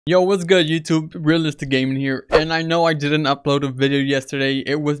Yo, what's good YouTube? Realistic Gaming here, and I know I didn't upload a video yesterday.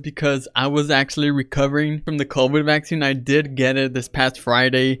 It was because I was actually recovering from the COVID vaccine. I did get it this past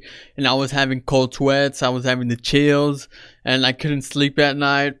Friday, and I was having cold sweats, I was having the chills, and I couldn't sleep at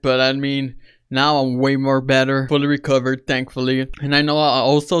night. But I mean, now I'm way more better, fully recovered, thankfully. And I know I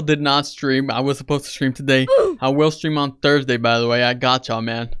also did not stream. I was supposed to stream today. I will stream on Thursday, by the way. I got y'all,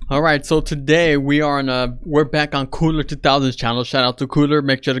 man. Alright, so today we're back on Cooler 2000's channel. Shout out to Cooler.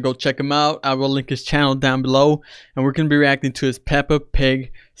 Make sure to go check him out. I will link his channel down below. And we're going to be reacting to his Peppa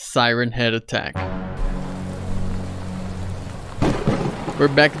Pig Siren head attack. We're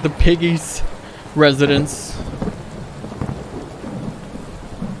back at the Piggy's residence.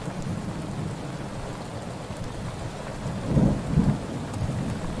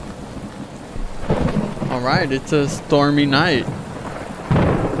 Alright, it's a stormy night.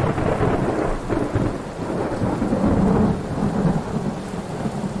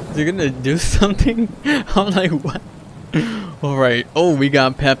 Is he gonna do something? I'm like, what? Alright, oh, we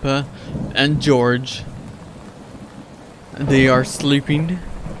got Peppa and George. They are sleeping.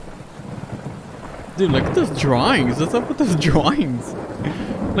 Dude, look at those drawings. What's up with those drawings?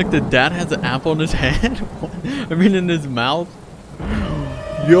 Like the dad has an apple in his head? I mean, in his mouth.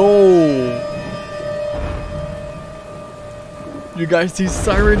 Yo! You guys see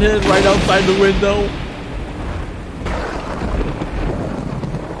Siren head right outside the window?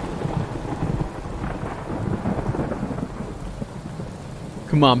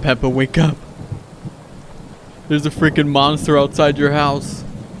 Come on, Peppa, wake up. There's a freaking monster outside your house.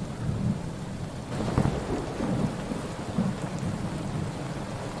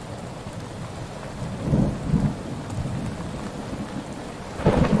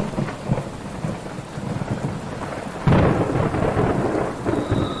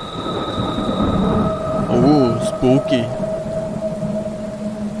 Ooh, spooky.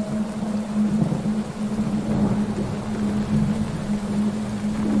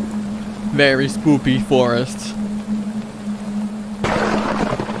 Very spooky forest.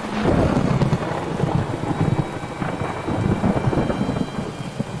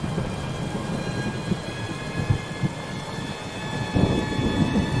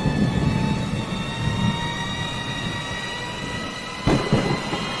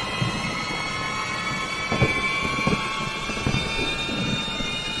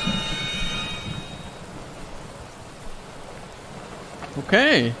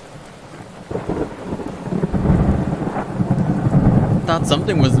 Okay. Thought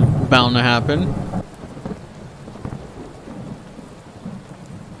something was bound to happen.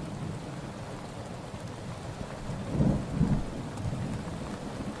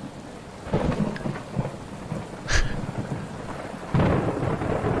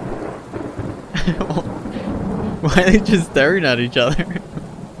 Why are they just staring at each other?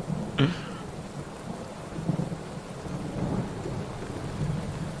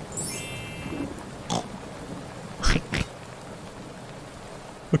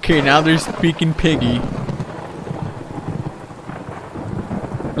 Okay, now they're speaking Piggy.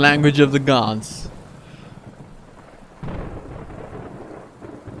 Language of the gods.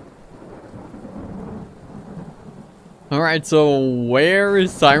 Alright, so where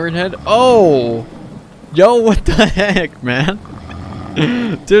is Siren Head? Oh! Yo, what the heck, man?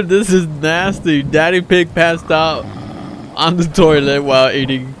 Dude, this is nasty. Daddy Pig passed out on the toilet while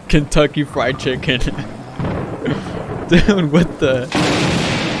eating Kentucky Fried Chicken. Dude, what the...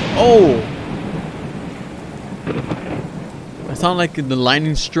 Oh! I sound like the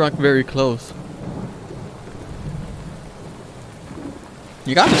lightning struck very close.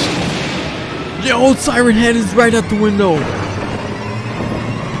 You got it. Yo, Siren Head is right out the window.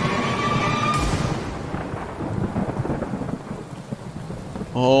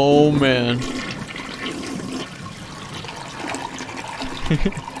 Oh man.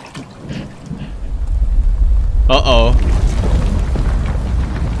 Uh-oh.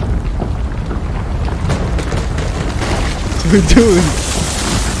 Dude,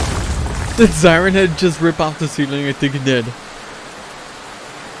 did Siren Head just rip off the ceiling? I think it did.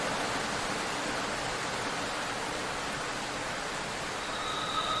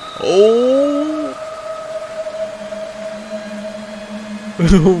 Oh!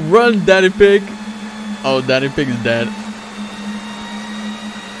 Run, Daddy Pig! Oh, Daddy Pig is dead.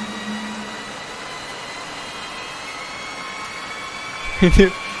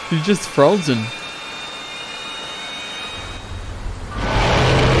 He's just frozen.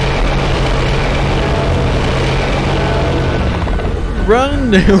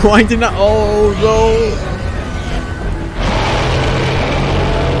 Run! Why did not? Oh no!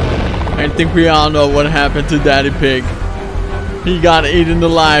 I think we all know what happened to Daddy Pig. He got eaten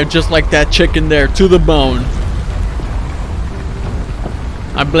alive just like that chicken there, to the bone.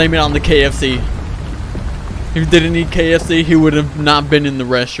 I blame it on the KFC. If he didn't eat KFC, he would have not been in the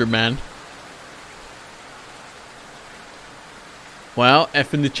restroom, man. Well,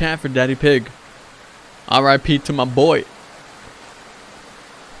 F in the chat for Daddy Pig. R.I.P. to my boy.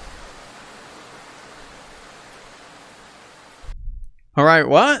 Alright,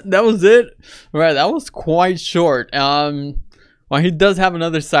 what? That was it? Alright, that was quite short. Well, he does have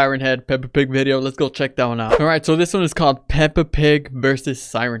another Siren Head Peppa Pig video. Let's go check that one out. Alright, so this one is called Peppa Pig versus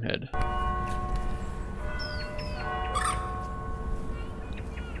Siren Head.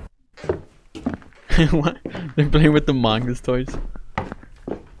 What? They're playing with the Mongoose toys.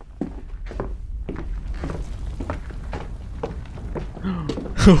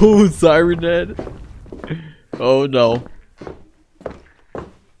 Oh, Siren Head. Oh no.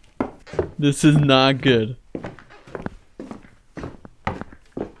 This is not good.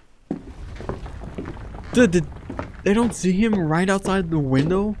 Dude, they don't see him right outside the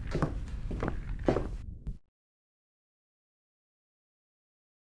window?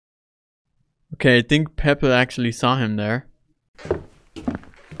 Okay, I think Peppa actually saw him there.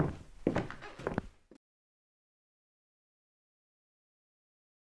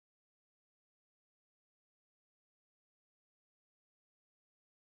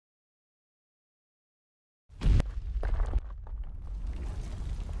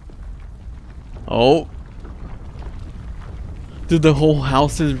 Oh. Dude, the whole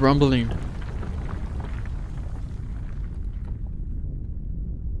house is rumbling.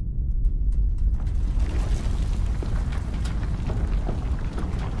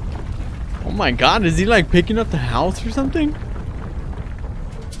 Oh my god, is he like picking up the house or something?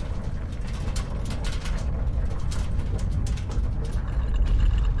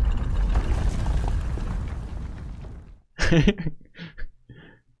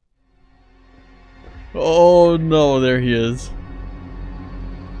 Oh no, there he is.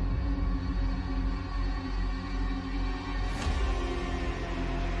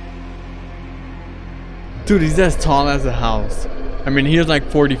 Dude, he's as tall as a house. I mean, he is like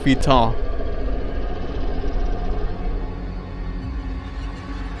 40 feet tall.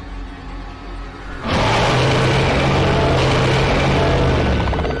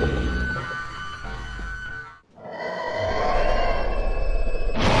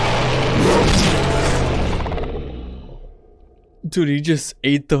 Dude, he just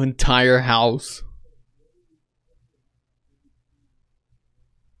ate the entire house.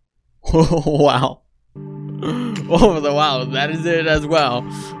 Wow. Oh, wow, that is it as well.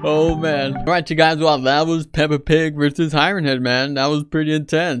 Oh, man. Alright, you guys, well, that was Peppa Pig versus Siren Head, man. That was pretty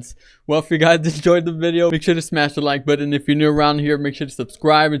intense. Well, if you guys enjoyed the video, make sure to smash the like button. If you're new around here, make sure to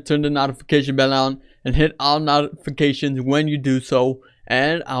subscribe and turn the notification bell on. And hit all notifications when you do so.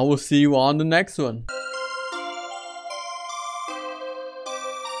 And I will see you on the next one.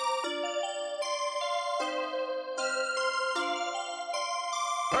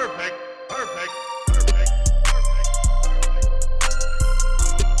 Perfect, perfect.